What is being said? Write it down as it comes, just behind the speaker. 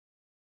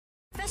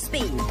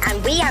speed,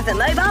 and we have the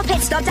mobile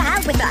pit stop to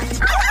help with that.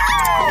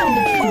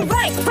 All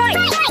right.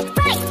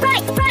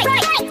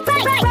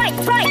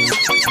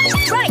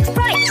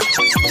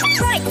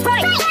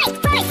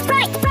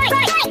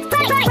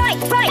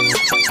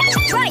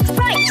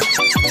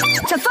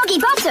 To Foggy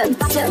Bottom.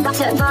 Butter,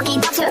 boggy,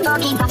 butter,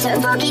 boggy, butter,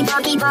 boggy,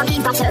 boggy, boggy,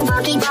 butter,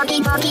 boggy,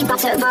 boggy, boggy,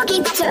 butter,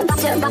 boggy, butter,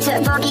 butter, butter,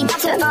 boggy,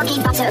 butter, boggy,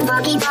 butter,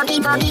 boggy, boggy,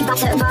 boggy,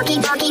 butter,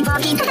 boggy, boggy,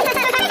 boggy.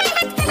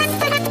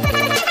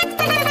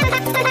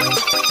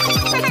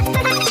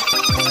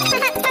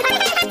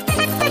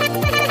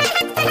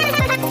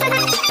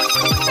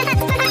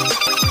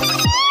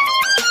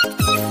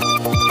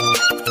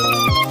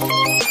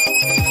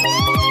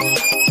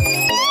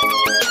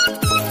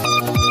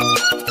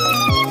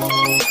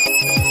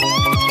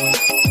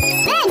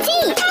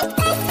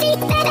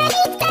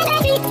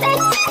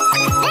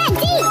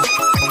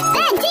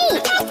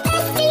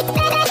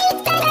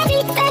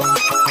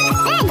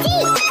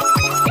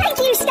 Thank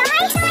you, Skye!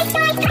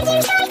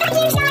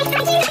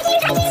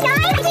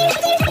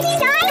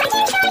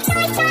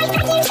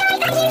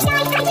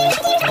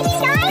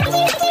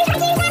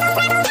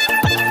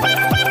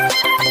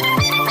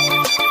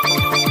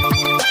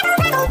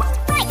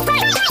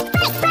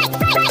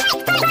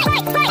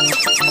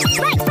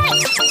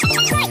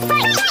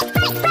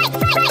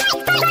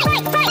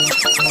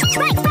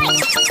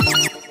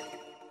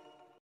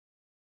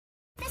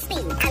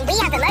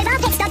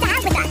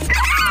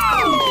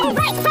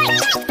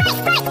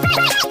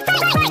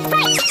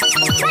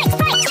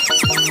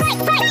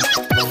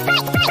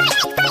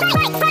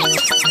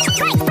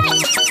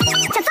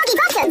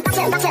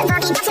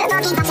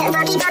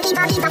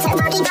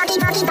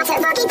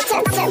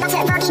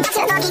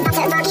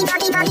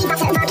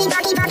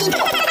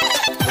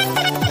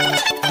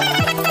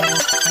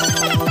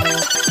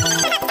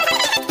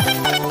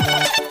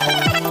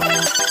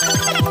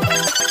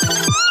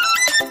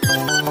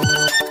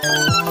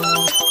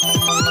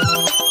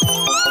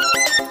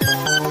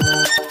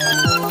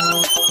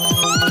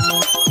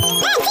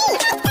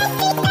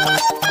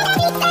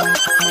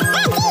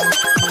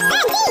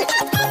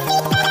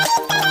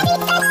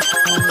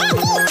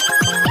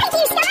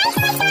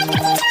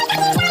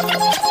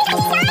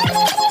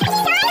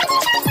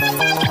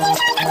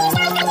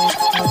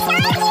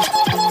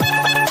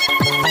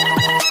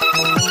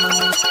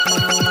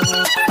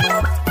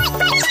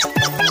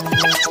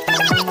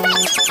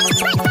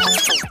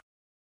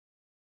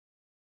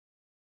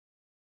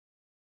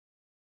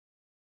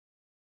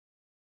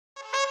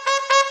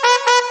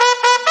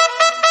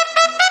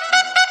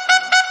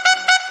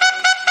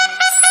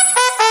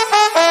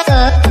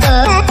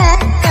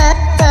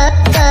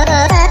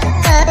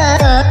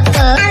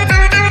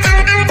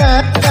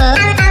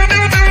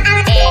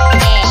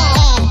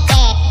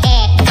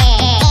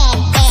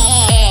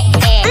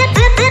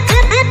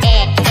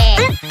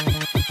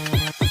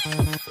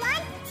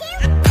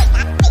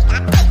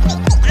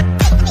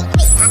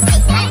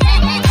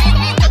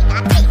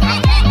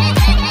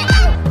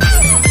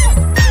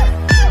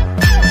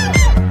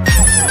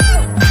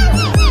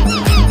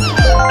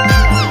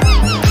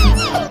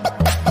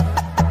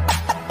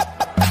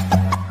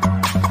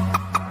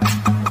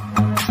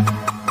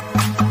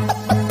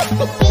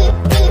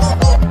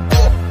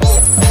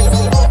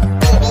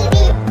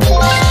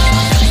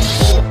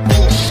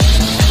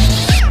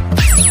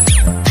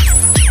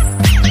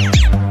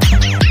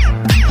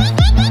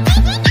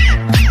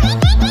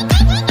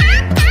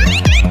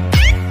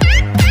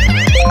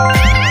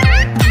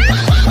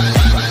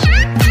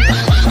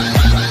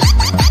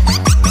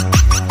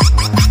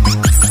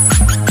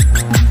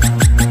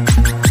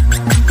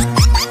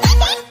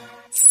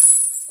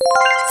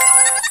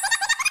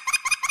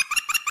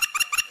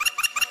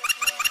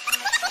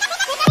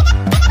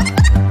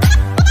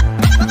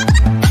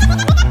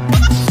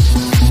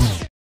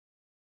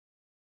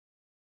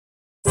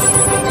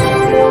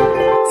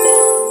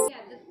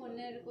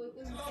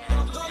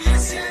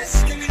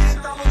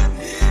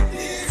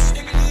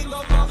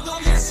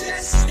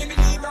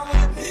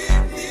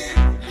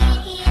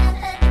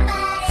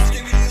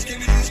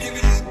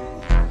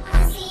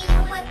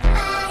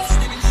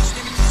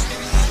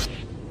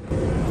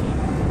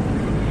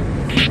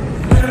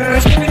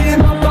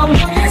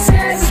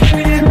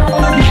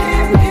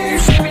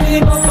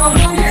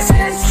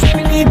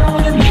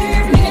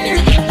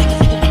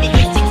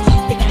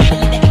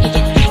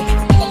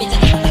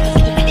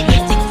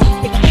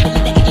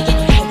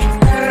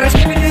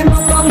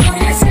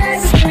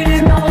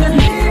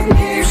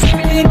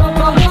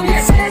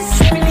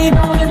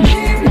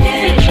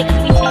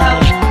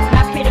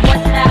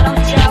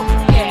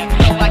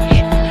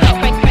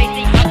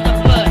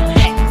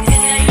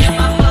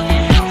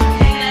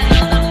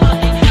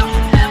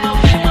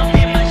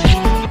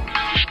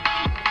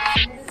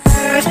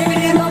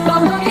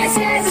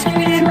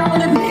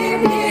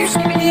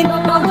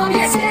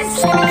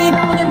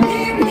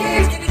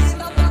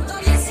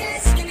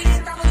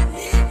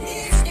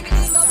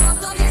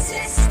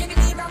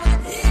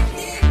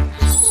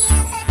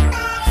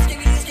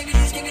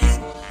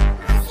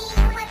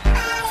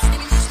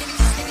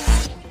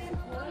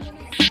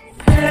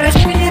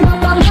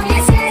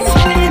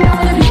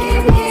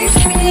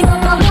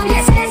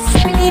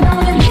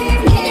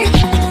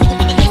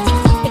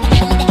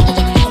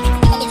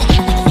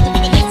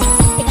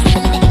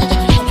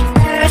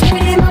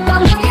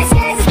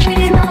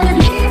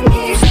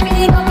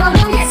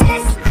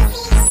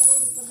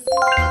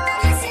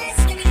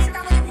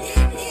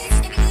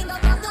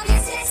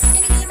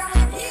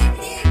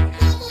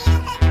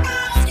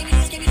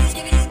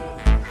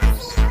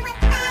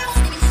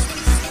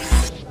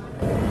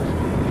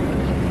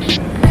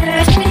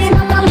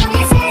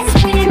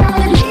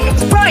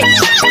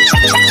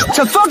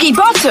 to foggy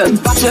bottom.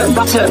 Butter,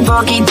 butter,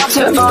 boggy,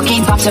 butter,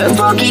 boggy, butter,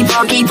 boggy,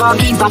 boggy,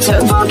 boggy, butter,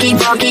 boggy,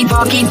 boggy,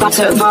 boggy,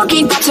 butter,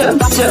 boggy, butter,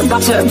 butter,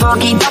 butter,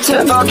 boggy,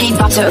 butter, boggy,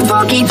 butter,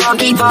 boggy,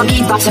 boggy,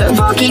 boggy, butter,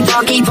 boggy,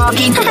 boggy,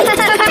 boggy.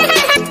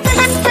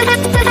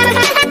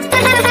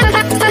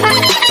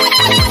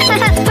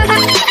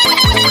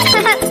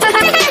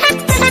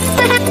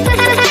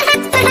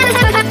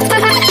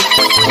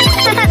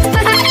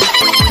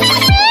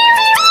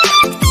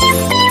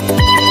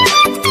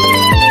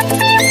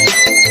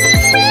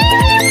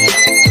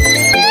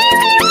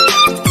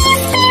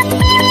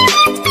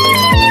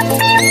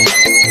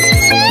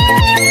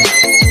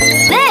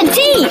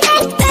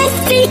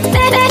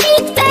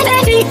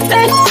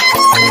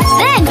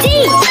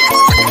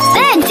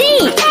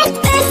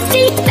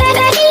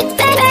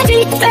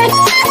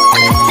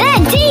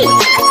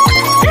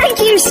 Thank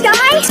you,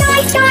 Skye.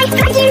 Thank you, Skye.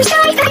 Thank you,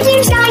 Skye. Thank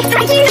you, Skye.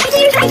 Thank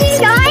you,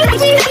 Skye.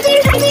 Thank you,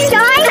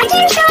 Skye.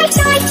 Thank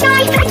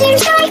you,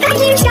 Skye.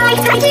 Thank you, Skye.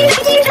 Thank you,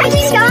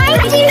 Skye.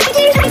 Thank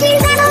you,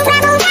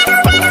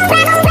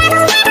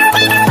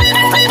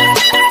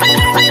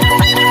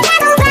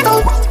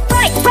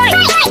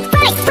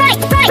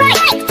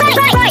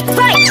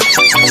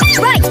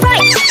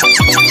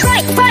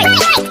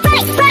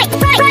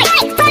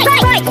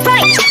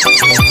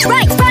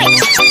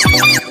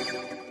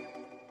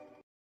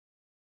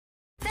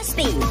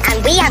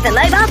 and we have the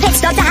mobile pit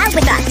stop to help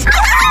with us.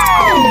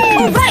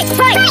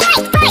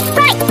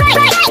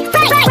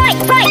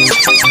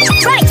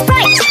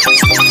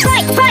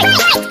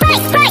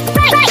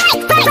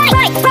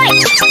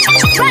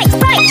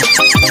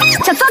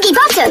 To foggy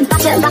bottom.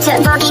 Butter, butter,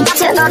 boggy,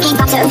 butter, boggy,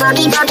 butter,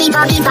 boggy, boggy,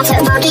 boggy, butter,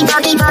 boggy,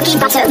 boggy, boggy,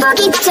 butter,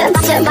 boggy, butter,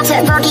 butter,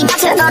 butter, boggy,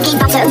 butter, boggy,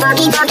 butter,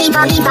 boggy, boggy,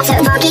 boggy, butter,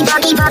 boggy,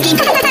 boggy,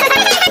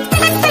 boggy.